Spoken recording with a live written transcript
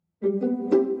This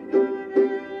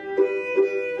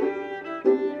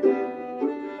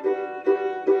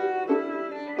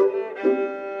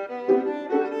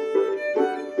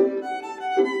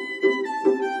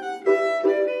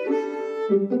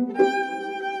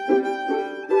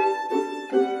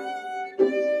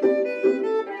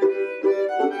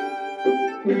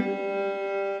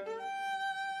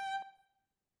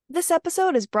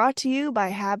episode is brought to you by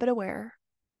Habit Aware.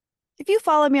 If you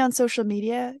follow me on social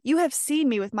media, you have seen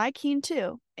me with my Keen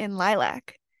 2 in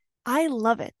lilac. I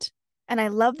love it, and I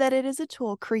love that it is a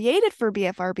tool created for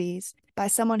BFRBs by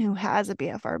someone who has a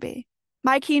BFRB.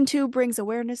 My Keen 2 brings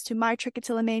awareness to my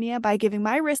trichotillomania by giving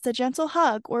my wrist a gentle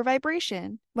hug or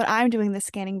vibration when I'm doing the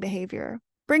scanning behavior.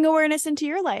 Bring awareness into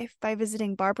your life by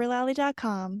visiting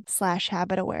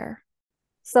barbaralally.com/habitaware.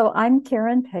 So I'm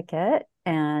Karen Pickett,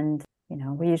 and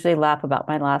we usually laugh about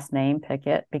my last name,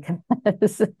 Pickett,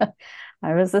 because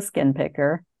I was a skin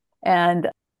picker. And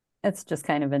it's just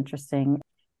kind of interesting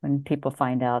when people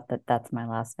find out that that's my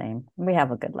last name. We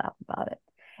have a good laugh about it.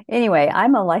 Anyway,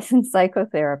 I'm a licensed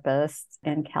psychotherapist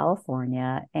in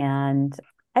California, and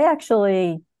I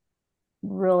actually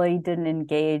really didn't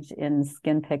engage in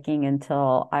skin picking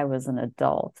until I was an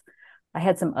adult. I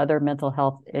had some other mental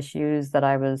health issues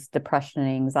depression,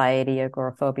 anxiety,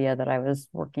 agoraphobia that I was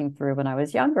working through when I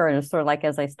was younger. And it was sort of like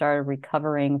as I started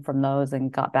recovering from those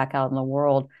and got back out in the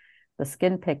world, the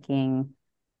skin picking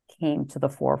came to the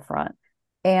forefront.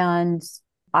 And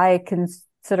I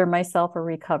consider myself a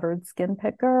recovered skin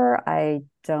picker. I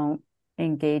don't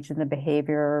engage in the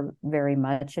behavior very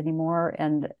much anymore.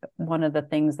 And one of the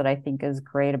things that I think is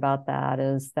great about that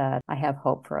is that I have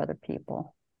hope for other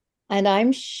people. And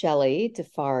I'm Chaille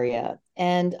DeFaria,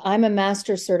 and I'm a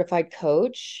master certified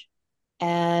coach.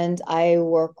 And I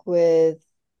work with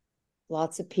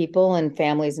lots of people and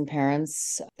families and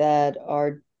parents that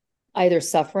are either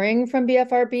suffering from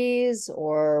BFRBs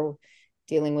or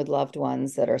dealing with loved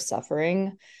ones that are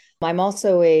suffering. I'm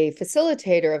also a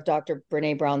facilitator of Dr.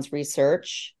 Brene Brown's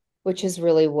research, which is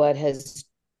really what has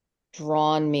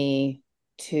drawn me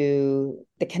to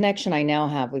the connection I now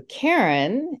have with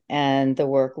Karen and the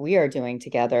work we are doing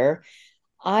together.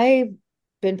 I've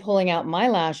been pulling out my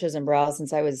lashes and brows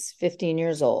since I was 15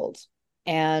 years old.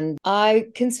 And I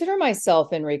consider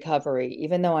myself in recovery,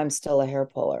 even though I'm still a hair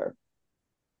puller.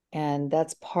 And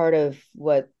that's part of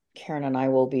what Karen and I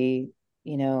will be,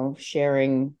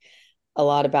 sharing a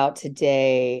lot about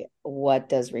today. What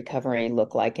does recovery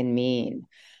look like and mean?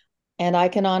 And I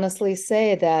can honestly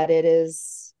say that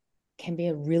can be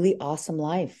a really awesome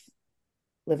life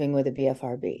living with a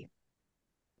BFRB.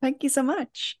 Thank you so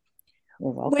much.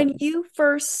 You're welcome. When you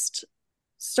first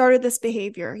started this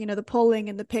behavior, the pulling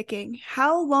and the picking,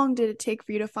 how long did it take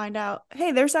for you to find out,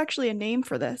 hey, there's actually a name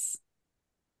for this?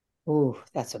 Ooh,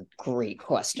 that's a great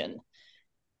question.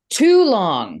 Too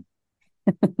long.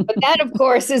 But that, of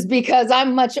course, is because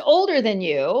I'm much older than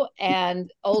you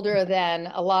and older than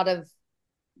a lot of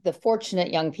the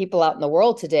fortunate young people out in the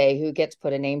world today who get to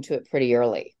put a name to it pretty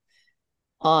early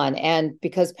on. And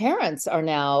because parents are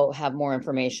now have more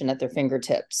information at their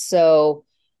fingertips. So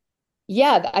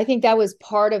yeah, I think that was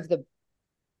part of I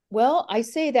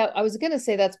was going to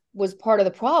say that was part of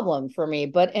the problem for me,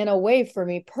 but in a way for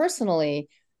me personally,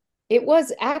 it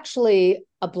was actually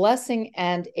a blessing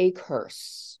and a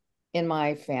curse in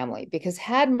my family, because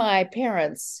had my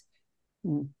parents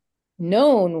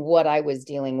known what I was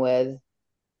dealing with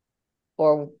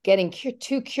or getting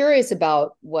too curious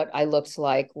about what I looked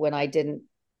like when I didn't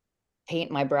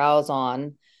paint my brows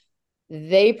on,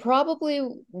 they probably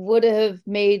would have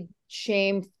made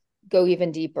shame go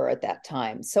even deeper at that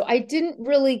time. So I didn't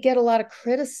really get a lot of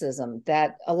criticism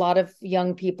that a lot of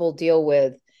young people deal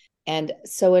with. And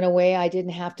so in a way, I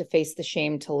didn't have to face the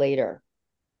shame till later.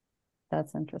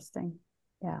 That's interesting.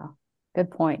 Yeah. Good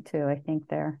point too, I think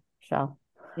there, Shell.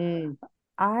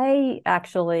 I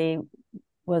actually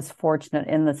was fortunate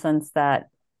in the sense that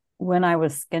when I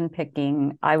was skin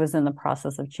picking, I was in the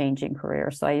process of changing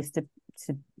careers. So I used to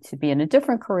be in a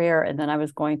different career, and then I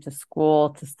was going to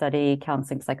school to study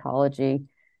counseling psychology.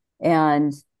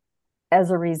 And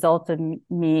as a result of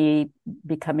me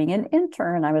becoming an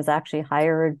intern, I was actually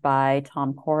hired by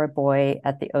Tom Coraboy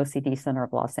at the OCD Center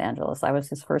of Los Angeles. I was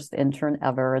his first intern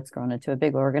ever. It's grown into a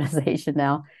big organization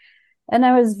now. And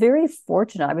I was very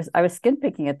fortunate. I was skin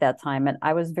picking at that time, and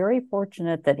I was very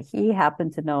fortunate that he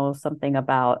happened to know something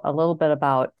about a little bit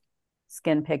about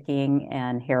skin picking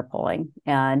and hair pulling.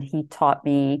 And he taught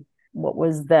me what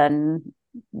was then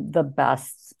the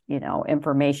best,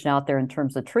 information out there in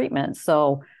terms of treatment.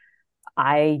 So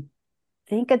I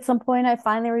think at some point I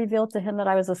finally revealed to him that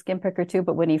I was a skin picker too.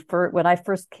 But when I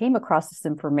first came across this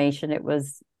information, it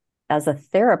was as a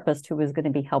therapist who was going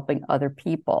to be helping other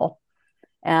people.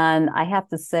 And I have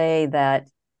to say that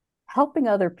helping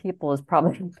other people is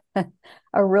probably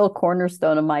a real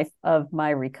cornerstone of my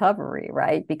recovery,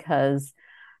 right? Because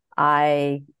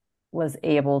I was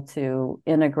able to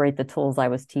integrate the tools I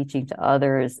was teaching to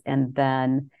others. And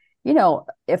then,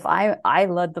 if I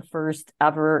led the first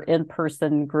ever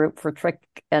in-person group for Trich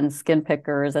and skin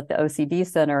pickers at the OCD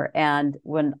Center. And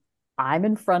when I'm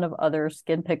in front of other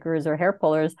skin pickers or hair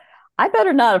pullers, I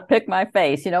better not have picked my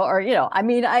face, I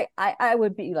mean, I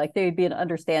would be like, they would be an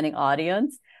understanding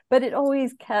audience, but it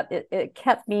always it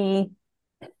kept me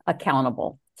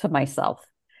accountable to myself.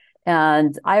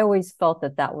 And I always felt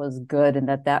that that was good and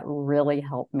that really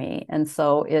helped me. And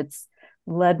so it's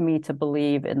led me to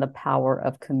believe in the power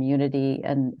of community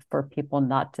and for people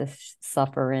not to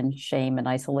suffer in shame and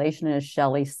isolation. As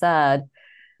Chaille said,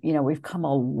 we've come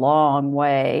a long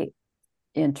way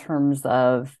in terms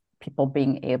of people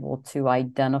being able to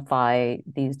identify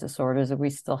these disorders, and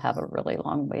we still have a really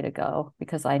long way to go,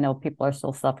 because I know people are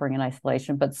still suffering in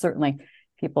isolation, but certainly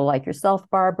people like yourself,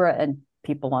 Barbara, and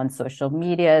people on social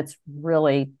media, it's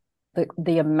really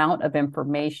the amount of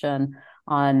information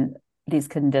on these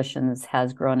conditions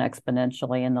has grown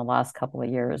exponentially in the last couple of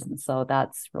years. And so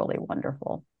that's really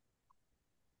wonderful.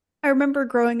 I remember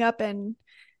growing up and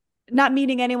not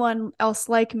meeting anyone else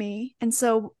like me. And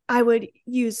so I would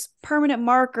use permanent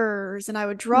markers and I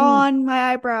would draw on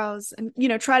my eyebrows and,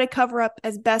 try to cover up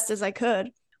as best as I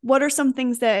could. What are some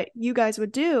things that you guys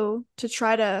would do to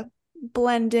try to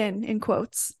blend in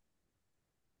quotes?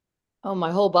 Oh,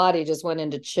 my whole body just went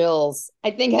into chills.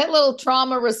 I think that little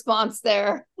trauma response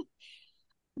there.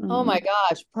 Oh my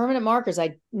gosh, permanent markers.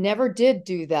 I never did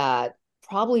do that.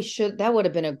 Probably should. That would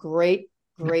have been a great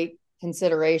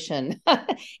consideration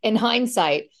in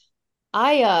hindsight.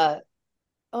 Oh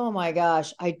my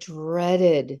gosh, I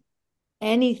dreaded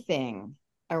anything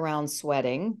around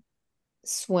sweating,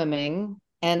 swimming.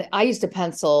 And I used to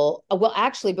pencil. Well,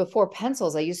 actually, before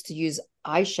pencils, I used to use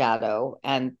eyeshadow.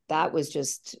 And that was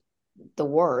just the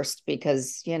worst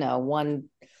because,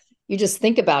 you just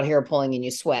think about hair pulling and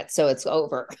you sweat. So it's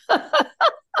over.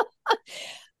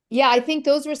 Yeah, I think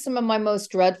those were some of my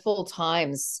most dreadful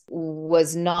times,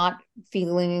 was not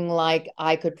feeling like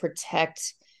I could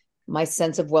protect my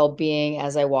sense of well-being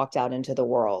as I walked out into the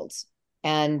world.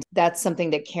 And that's something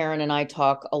that Karen and I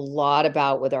talk a lot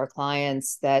about with our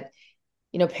clients, that,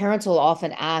 parents will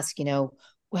often ask,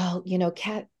 well,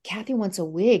 Kathy wants a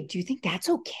wig. Do you think that's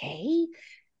okay?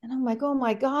 And I'm like, oh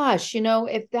my gosh,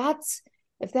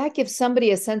 if that gives somebody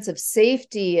a sense of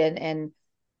safety and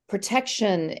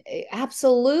protection,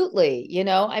 absolutely.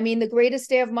 I mean, the greatest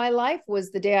day of my life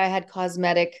was the day I had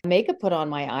cosmetic makeup put on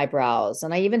my eyebrows,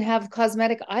 and I even have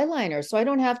cosmetic eyeliner, so I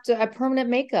don't have to have permanent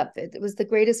makeup. It was the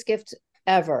greatest gift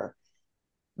ever.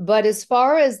 But as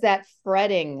far as that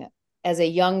fretting as a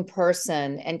young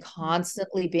person and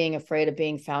constantly being afraid of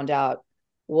being found out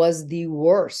was the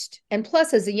worst. And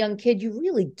plus, as a young kid, you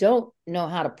really don't know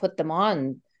how to put them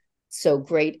on so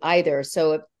great either.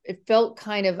 So it felt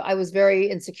I was very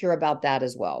insecure about that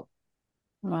as well.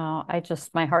 Well,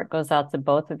 my heart goes out to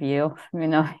both of you.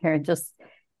 You're just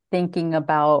thinking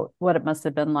about what it must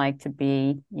have been like to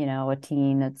be, a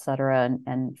teen, et cetera,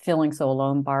 and feeling so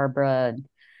alone, Barbara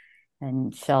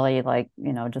and Chaille, like,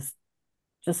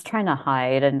 just trying to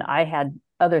hide. And I had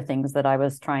other things that I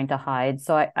was trying to hide.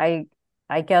 So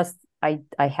I guess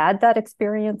I had that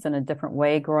experience in a different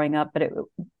way growing up, but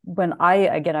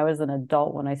I was an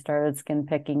adult when I started skin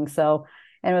picking. So,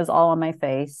 and it was all on my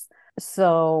face.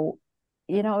 So,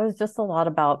 it was just a lot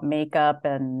about makeup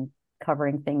and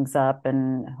covering things up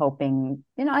and hoping,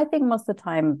 I think most of the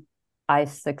time I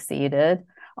succeeded.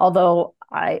 Although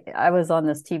I was on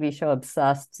this TV show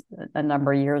Obsessed a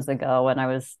number of years ago, and I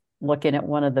was looking at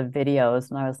one of the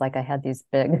videos and I was like, I had these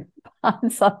big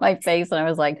spots on my face. And I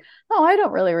was like, oh, I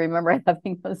don't really remember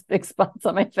having those big spots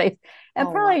on my face.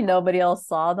 And probably nobody else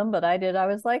saw them, but I did. I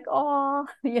was like, oh,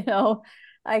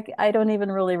 I don't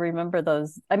even really remember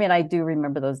those. I mean, I do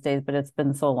remember those days, but it's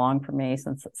been so long for me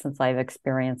since I've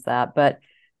experienced that. But,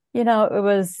 it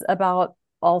was about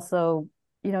also,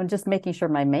 just making sure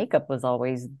my makeup was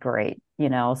always great,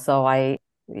 so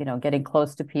getting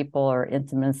close to people or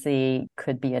intimacy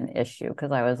could be an issue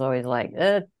because I was always like,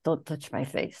 don't touch my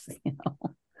face,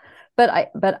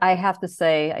 But I have to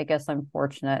say, I guess I'm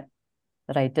fortunate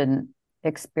that I didn't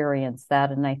experience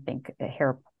that. And I think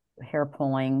hair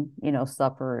pulling,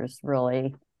 suffers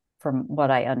really, from what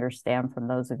I understand from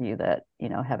those of you that,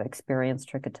 have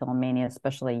experienced trichotillomania,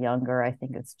 especially younger. I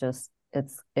think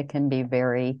it can be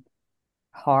very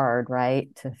hard, right,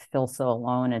 to feel so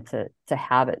alone and to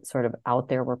have it sort of out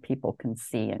there where people can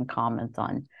see and comment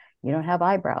on you don't have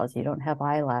eyebrows, you don't have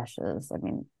eyelashes. I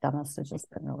mean, that must have just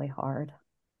been really hard.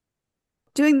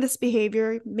 Doing this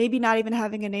behavior, maybe not even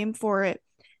having a name for it,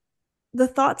 the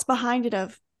thoughts behind it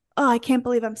of, oh, I can't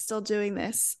believe I'm still doing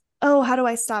this. Oh, how do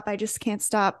I stop? I just can't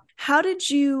stop. How did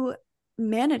you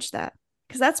manage that?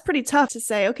 Because that's pretty tough to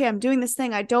say, okay, I'm doing this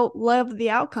thing. I don't love the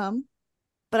outcome,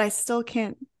 but I still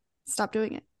can't stop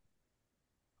doing it.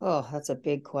 Oh, that's a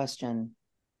big question.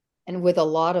 And with a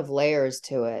lot of layers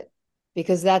to it,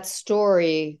 because that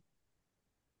story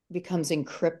becomes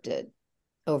encrypted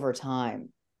over time.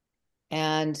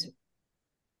 And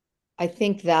I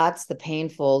think that's the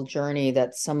painful journey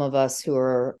that some of us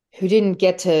who didn't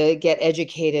get to get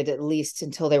educated at least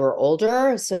until they were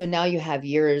older. So now you have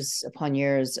years upon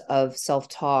years of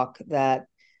self-talk that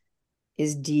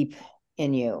is deep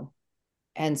in you.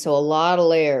 And so a lot of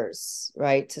layers,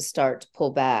 right, to start to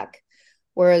pull back.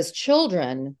 Whereas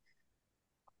children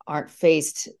aren't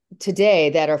faced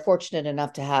today that are fortunate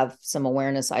enough to have some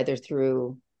awareness either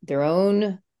through their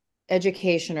own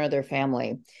education or their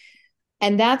family.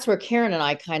 And that's where Karen and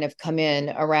I kind of come in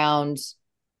around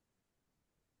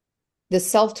the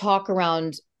self-talk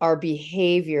around our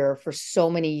behavior for so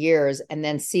many years and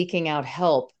then seeking out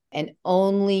help and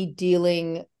only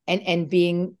dealing and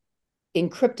being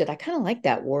encrypted. I kind of like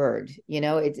that word,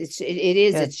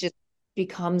 it just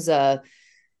becomes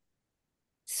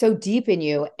so deep in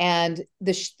you. And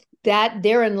that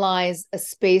therein lies a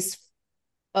space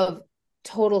of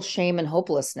total shame and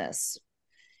hopelessness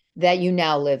that you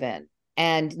now live in.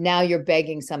 And now you're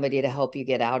begging somebody to help you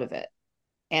get out of it.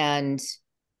 And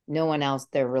no one else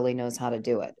there really knows how to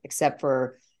do it, except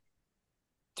for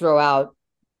throw out,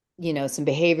 some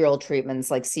behavioral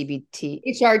treatments like CBT,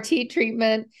 HRT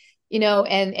treatment,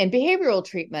 and behavioral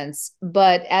treatments.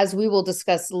 But as we will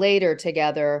discuss later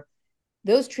together,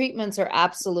 those treatments are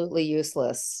absolutely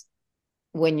useless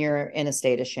when you're in a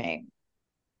state of shame.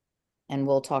 And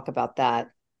we'll talk about that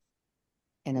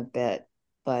in a bit.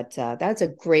 But that's a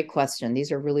great question.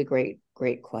 These are really great,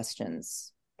 great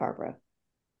questions, Barbara.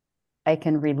 I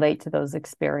can relate to those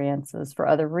experiences for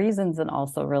other reasons and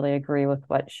also really agree with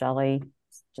what Chaille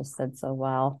just said so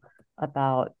well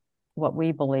about what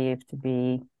we believe to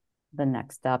be the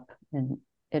next step in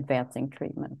advancing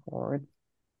treatment forward.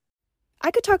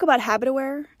 I could talk about Habit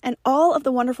Aware and all of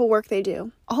the wonderful work they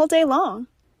do all day long.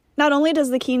 Not only does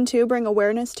the Keen 2 bring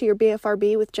awareness to your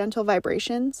BFRB with gentle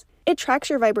vibrations, it tracks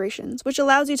your vibrations, which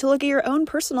allows you to look at your own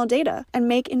personal data and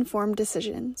make informed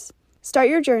decisions. Start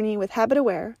your journey with Habit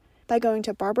Aware by going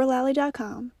to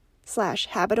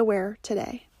barbaralally.com/habitaware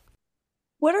today.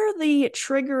 What are the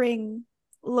triggering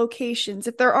locations,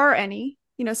 if there are any?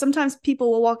 Sometimes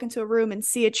people will walk into a room and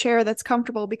see a chair that's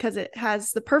comfortable because it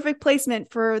has the perfect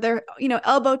placement for their,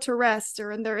 elbow to rest,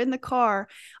 or they're in the car.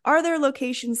 Are there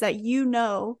locations that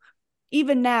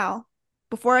even now,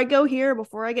 before I go here,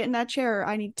 before I get in that chair,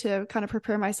 I need to kind of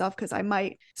prepare myself because I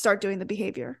might start doing the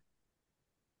behavior?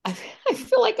 I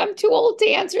feel like I'm too old to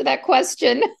answer that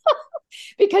question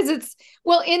because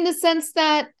in the sense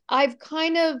that I've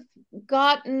kind of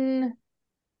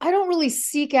I don't really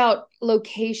seek out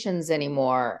locations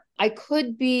anymore. I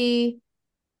could be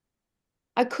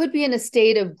in a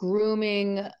state of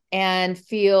grooming and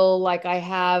feel like I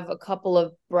have a couple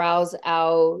of brows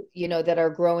out, that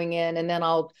are growing in, and then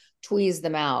I'll tweeze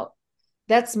them out.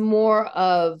 That's more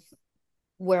of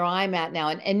where I'm at now.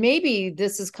 And maybe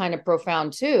this is kind of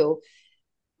profound too.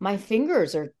 My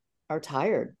fingers are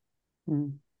tired.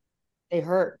 Mm. They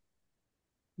hurt.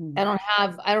 Mm. I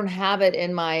don't have it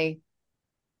in my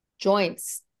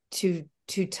joints to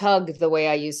tug the way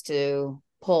I used to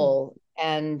pull.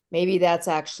 And maybe that's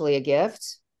actually a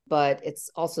gift, but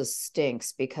it's also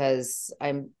stinks because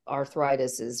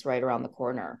arthritis is right around the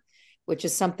corner, which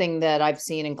is something that I've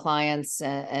seen in clients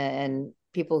and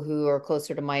people who are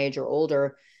closer to my age or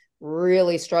older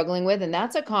really struggling with. And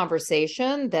that's a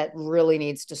conversation that really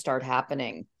needs to start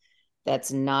happening.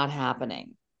 That's not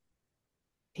happening.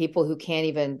 People who can't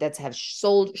even, that's have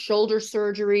shoulder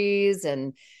surgeries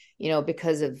and,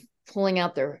 because of pulling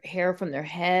out their hair from their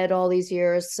head all these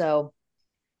years. So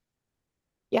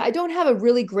yeah, I don't have a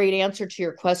really great answer to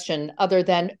your question other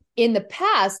than in the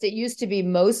past, it used to be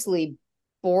mostly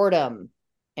boredom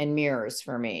and mirrors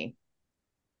for me.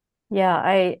 Yeah,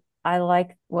 I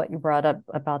like what you brought up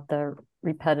about the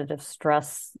repetitive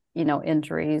stress,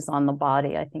 injuries on the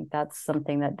body. I think that's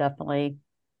something that definitely,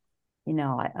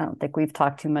 I don't think we've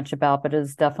talked too much about, but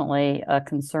is definitely a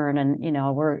concern. And,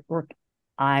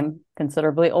 I'm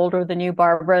considerably older than you,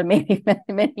 Barbara, and maybe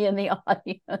many in the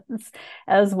audience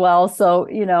as well. So,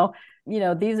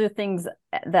 these are things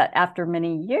that after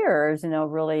many years,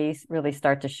 really, really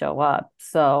start to show up.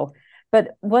 So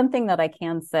But one thing that I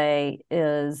can say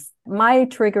is my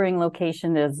triggering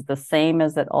location is the same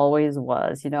as it always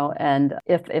was, and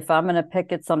if I'm going to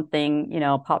pick at something,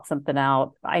 pop something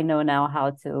out, I know now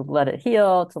how to let it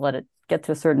heal, to let it get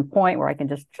to a certain point where I can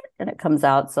just, and it comes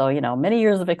out. So, many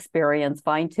years of experience,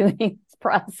 fine tuning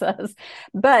process.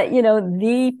 But,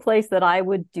 the place that I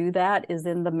would do that is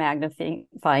in the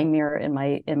magnifying mirror in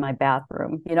my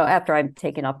bathroom, after I've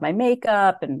taken off my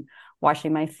makeup and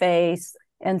washing my face.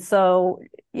 And so,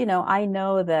 I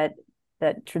know that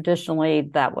traditionally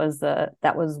that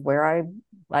was where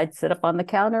I'd sit up on the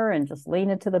counter and just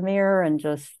lean into the mirror and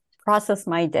just process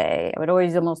my day. I would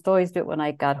almost always do it when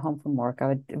I got home from work.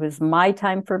 It was my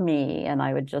time for me, and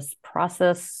I would just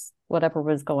process whatever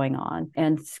was going on,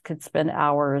 and could spend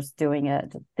hours doing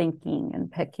it, thinking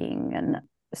and picking. And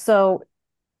so,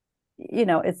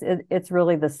 it's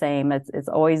really the same. It's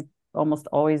almost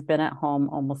always been at home,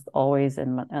 almost always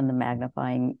in the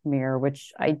magnifying mirror,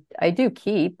 which I do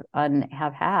keep and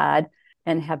have had,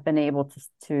 and have been able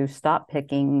to stop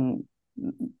picking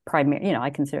primary. I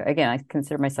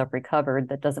consider myself recovered.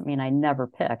 That doesn't mean I never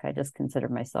pick. I just consider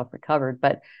myself recovered.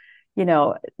 But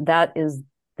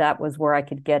that was where I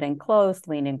could get in close,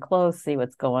 lean in close, see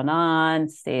what's going on,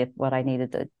 see what I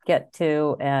needed to get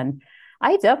to. And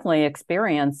I definitely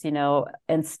experience,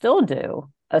 and still do,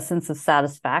 a sense of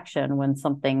satisfaction when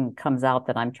something comes out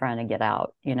that I'm trying to get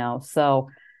out, So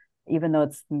even though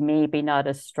it's maybe not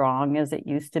as strong as it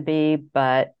used to be,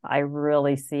 but I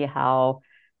really see how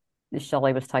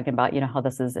Chaille was talking about, how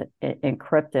this is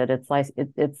encrypted. It's like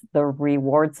it's the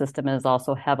reward system is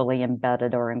also heavily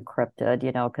embedded or encrypted,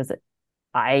 because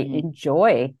I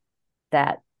enjoy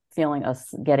that feeling of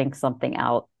getting something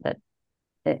out that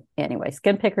anyway,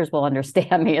 skin pickers will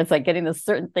understand me. It's like getting this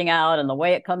certain thing out and the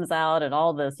way it comes out and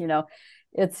all this,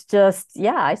 it's just,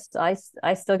 yeah,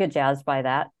 I still get jazzed by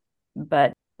that.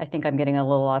 But I think I'm getting a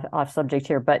little off subject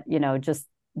here, but just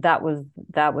that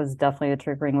was definitely a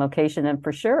triggering location. And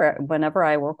for sure, whenever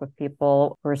I work with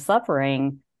people who are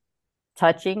suffering,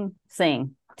 touching,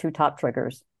 seeing, two top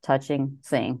triggers: touching,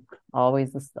 seeing,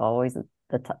 always those are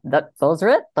the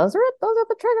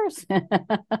triggers.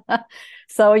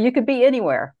 So you could be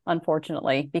anywhere,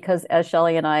 unfortunately, because as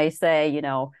Chaille and I say,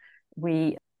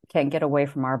 we can't get away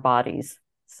from our bodies.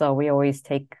 So we always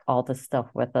take all this stuff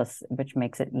with us, which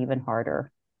makes it even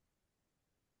harder.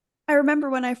 I remember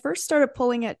when I first started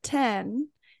pulling at 10,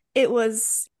 it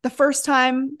was the first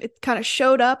time it kind of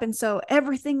showed up. And so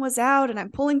everything was out and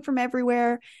I'm pulling from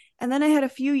everywhere. And then I had a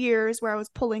few years where I was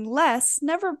pulling less,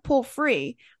 never pull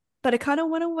free, but it kind of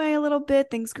went away a little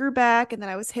bit. Things grew back, and then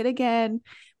I was hit again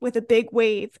with a big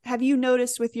wave. Have you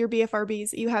noticed with your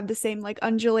BFRBs that you have the same like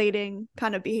undulating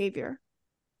kind of behavior?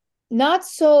 Not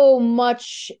so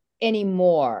much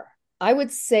anymore. I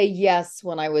would say yes,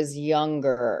 when I was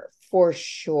younger, for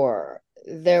sure.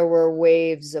 There were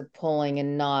waves of pulling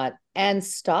and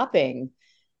stopping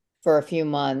for a few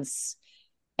months.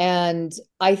 And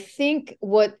I think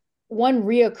what one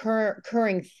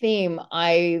reoccurring theme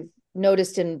I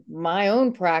noticed in my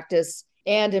own practice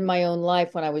and in my own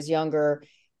life when I was younger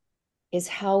is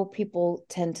how people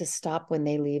tend to stop when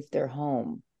they leave their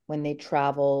home, when they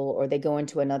travel or they go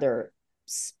into another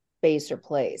space or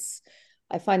place.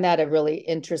 I find that a really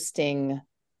interesting,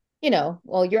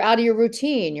 well, you're out of your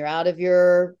routine, you're out of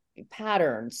your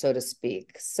pattern, so to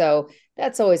speak. So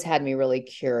that's always had me really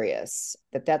curious.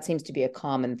 That seems to be a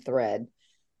common thread.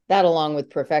 That, along with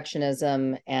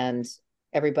perfectionism, and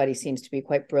everybody seems to be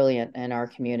quite brilliant in our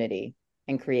community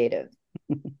and creative.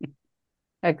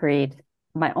 Agreed.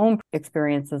 My own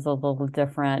experience is a little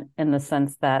different in the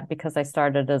sense that because I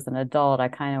started as an adult, I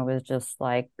kind of was just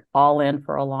like all in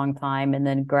for a long time, and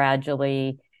then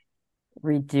gradually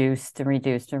reduced and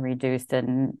reduced and reduced,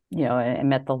 and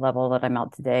I'm at the level that I'm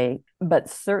at today. But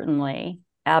certainly,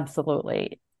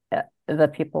 absolutely,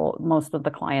 most of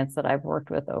the clients that I've worked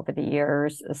with over the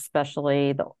years,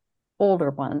 especially the older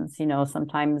ones,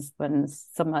 sometimes when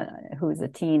someone who's a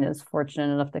teen is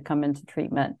fortunate enough to come into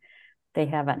treatment, they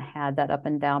haven't had that up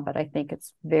and down. But I think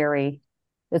it's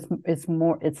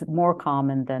more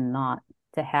common than not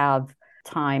to have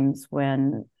times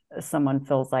when someone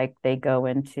feels like they go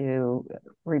into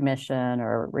remission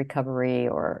or recovery,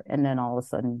 and then all of a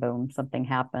sudden, boom, something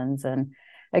happens. And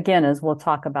again, as we'll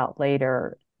talk about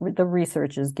later, the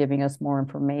research is giving us more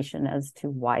information as to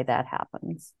why that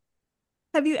happens.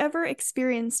 Have you ever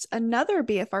experienced another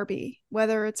BFRB,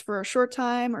 whether it's for a short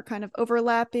time or kind of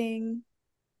overlapping?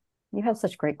 You have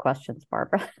such great questions,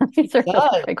 Barbara. These are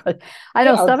really great questions. I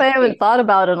They know are stuff I haven't great. thought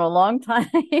about in a long time,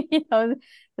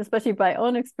 especially by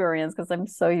own experience, because I'm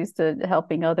so used to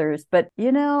helping others. But,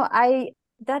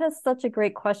 That is such a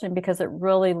great question because it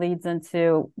really leads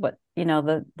into what,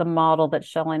 the model that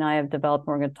Chaille and I have developed,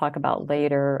 and we're going to talk about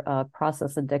later,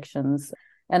 process addictions.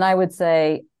 And I would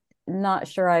say, not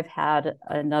sure I've had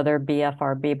another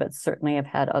BFRB, but certainly I've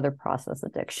had other process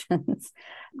addictions.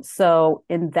 So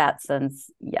in that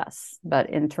sense, yes. But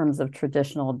in terms of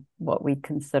traditional, what we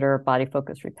consider body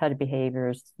focused repetitive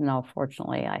behaviors, no,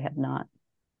 fortunately, I have not.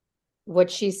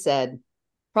 What she said,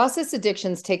 process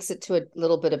addictions takes it to a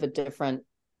little bit of a different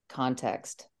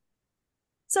context.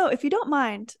 So, if you don't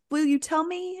mind, will you tell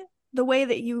me the way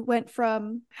that you went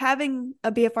from having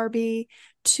a BFRB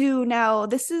to now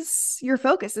this is your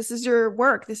focus, this is your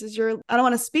work, this is your, I don't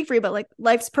want to speak for you, but like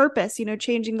life's purpose,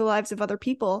 changing the lives of other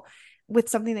people with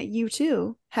something that you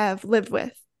too have lived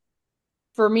with?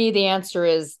 For me, the answer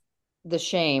is the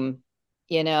shame,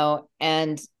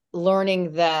 and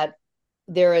learning that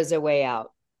there is a way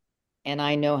out and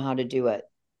I know how to do it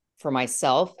for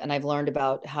myself. And I've learned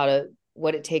about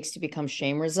what it takes to become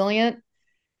shame resilient.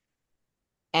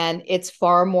 And it's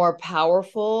far more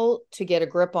powerful to get a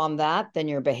grip on that than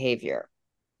your behavior.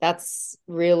 That's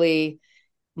really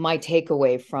my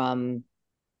takeaway from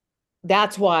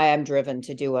that's why I'm driven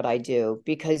to do what I do,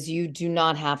 because you do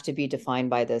not have to be defined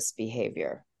by this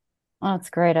behavior. Oh,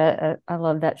 that's great. I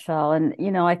love that, Shell. And,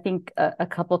 I think a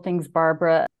couple things,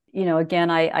 Barbara, again,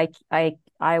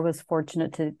 I was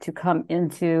fortunate to come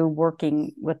into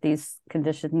working with these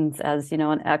conditions as,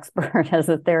 an expert, as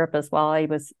a therapist, while I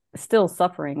was still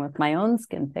suffering with my own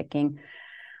skin picking.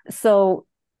 So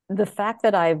the fact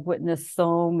that I've witnessed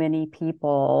so many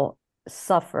people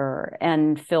suffer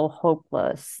and feel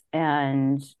hopeless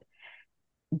and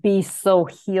be so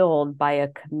healed by a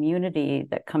community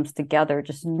that comes together,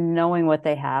 just knowing what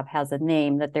they have has a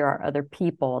name, that there are other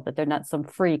people, that they're not some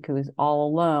freak who's all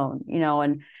alone,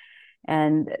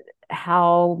 and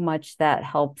how much that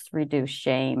helps reduce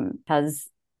shame has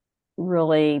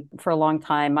really, for a long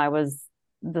time,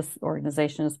 this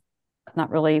organization is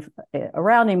not really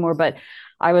around anymore, but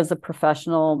I was a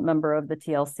professional member of the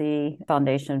TLC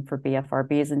Foundation for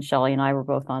BFRBs, and Chaille and I were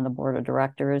both on the board of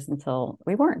directors until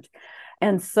we weren't.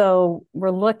 And so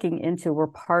we're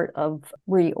part of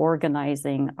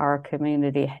reorganizing our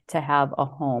community to have a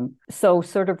home. So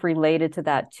sort of related to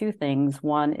that, two things.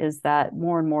 One is that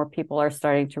more and more people are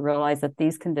starting to realize that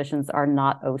these conditions are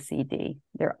not OCD.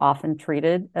 They're often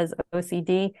treated as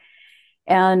OCD.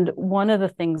 And one of the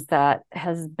things that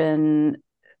has been,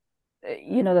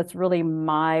 that's really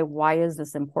why is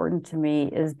this important to me,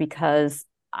 is because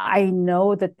I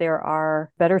know that there are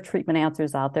better treatment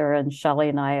answers out there, and Chaille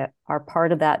and I are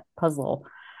part of that puzzle.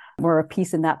 We're a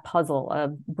piece in that puzzle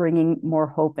of bringing more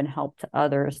hope and help to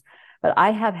others. But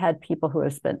I have had people who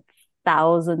have spent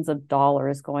thousands of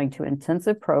dollars going to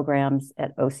intensive programs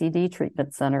at OCD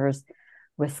treatment centers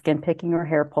with skin picking or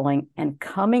hair pulling, and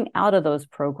coming out of those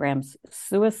programs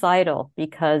suicidal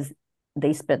because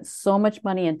they spent so much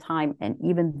money and time, and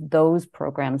even those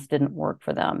programs didn't work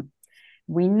for them.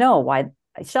 We know why.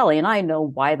 Chaille and I know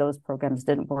why those programs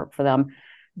didn't work for them,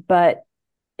 but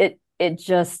it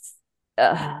just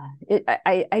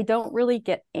I don't really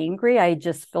get angry. I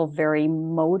just feel very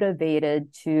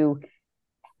motivated to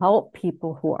help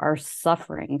people who are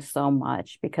suffering so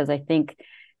much, because I think,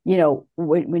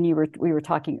 when we were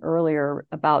talking earlier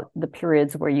about the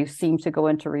periods where you seem to go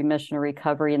into remission or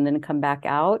recovery and then come back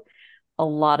out, a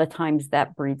lot of times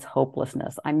that breeds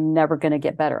hopelessness. I'm never going to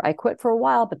get better. I quit for a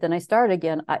while, but then I started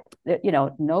again.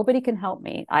 Nobody can help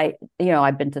me.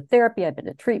 I've been to therapy, I've been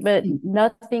to treatment,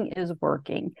 nothing is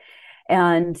working.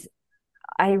 And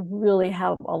I really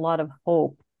have a lot of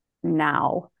hope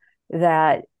now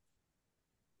that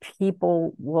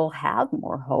people will have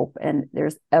more hope. And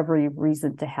there's every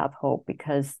reason to have hope,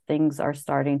 because things are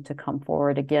starting to come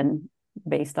forward again,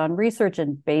 based on research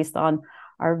and based on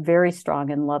our very strong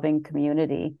and loving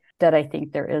community, that I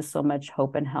think there is so much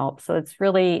hope and help. So it's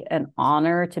really an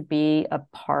honor to be a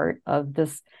part of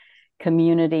this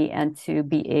community and to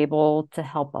be able to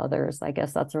help others. I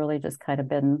guess that's really just kind of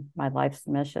been my life's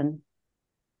mission.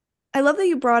 I love that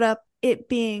you brought up it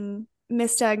being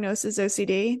misdiagnosed as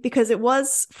OCD, because it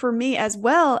was for me as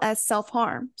well as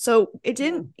self-harm. So it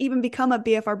didn't even become a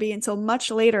BFRB until much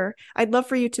later. I'd love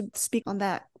for you to speak on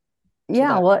that.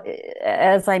 Yeah, well,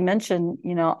 as I mentioned,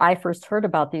 I first heard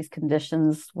about these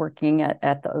conditions working at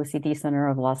the OCD Center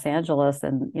of Los Angeles,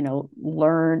 and,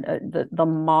 learned the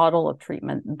model of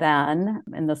treatment then,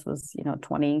 and this was,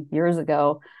 20 years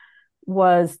ago,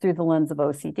 was through the lens of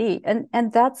OCD.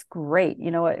 And that's great.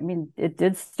 It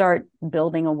did start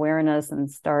building awareness and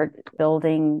start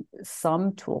building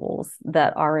some tools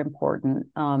that are important.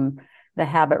 The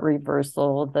habit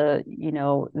reversal,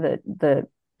 the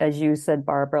as you said,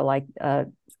 Barbara, like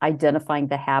identifying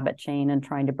the habit chain and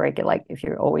trying to break it. Like if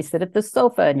you always sit at the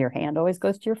sofa and your hand always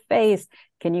goes to your face,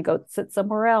 can you go sit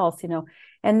somewhere else?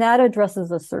 And that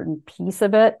addresses a certain piece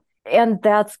of it. And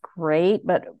that's great.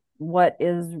 But what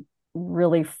is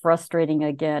really frustrating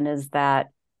again is that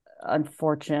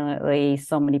unfortunately,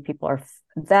 so many people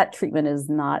that treatment is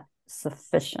not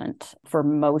sufficient for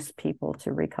most people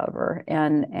to recover.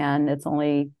 And it's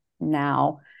only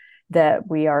now that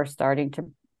we are starting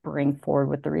to bring forward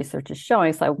what the research is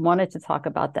showing. So I wanted to talk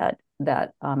about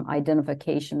that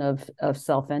identification of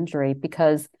self-injury,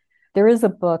 because there is a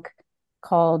book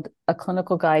called A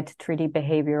Clinical Guide to Treating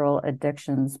Behavioral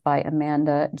Addictions by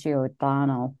Amanda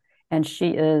Giordano. And she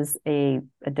is a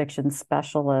addiction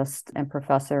specialist and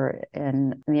professor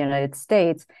in the United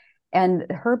States.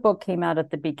 And her book came out at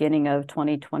the beginning of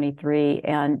 2023.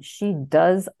 And she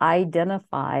does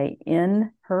identify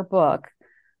in her book,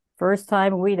 first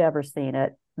time we'd ever seen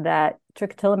it, that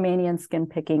trichotillomania and skin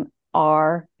picking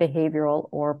are behavioral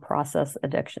or process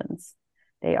addictions.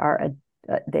 They are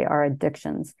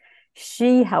addictions.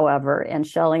 She, however, and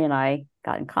Chaille and I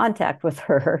got in contact with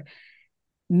her,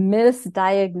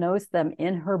 misdiagnosed them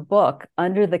in her book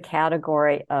under the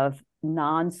category of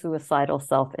non-suicidal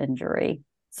self-injury.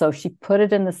 So she put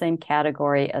it in the same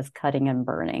category as cutting and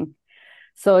burning.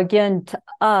 So again, to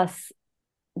us,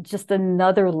 just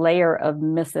another layer of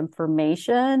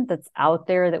misinformation that's out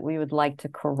there that we would like to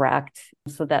correct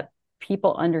so that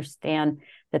people understand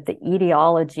that the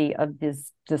etiology of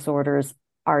these disorders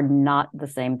are not the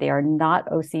same. They are not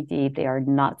OCD. They are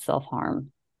not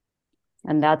self-harm.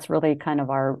 And that's really kind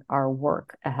of our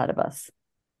work ahead of us.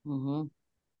 Mm-hmm.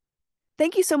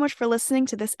 Thank you so much for listening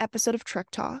to this episode of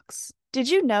Trich Talks. Did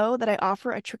you know that I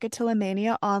offer a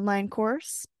trichotillomania online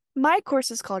course? My course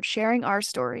is called Sharing Our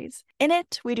Stories. In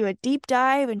it, we do a deep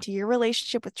dive into your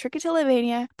relationship with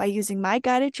trichotillomania by using my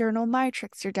guided journal, My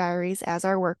Trickster Diaries, as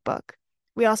our workbook.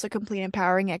 We also complete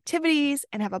empowering activities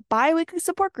and have a bi-weekly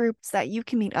support group so that you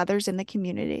can meet others in the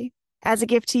community. As a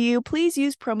gift to you, please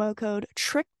use promo code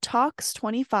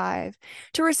TRICHTALKS25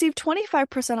 to receive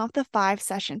 25% off the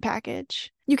 5-session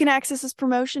package. You can access this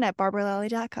promotion at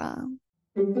barbaralelli.com.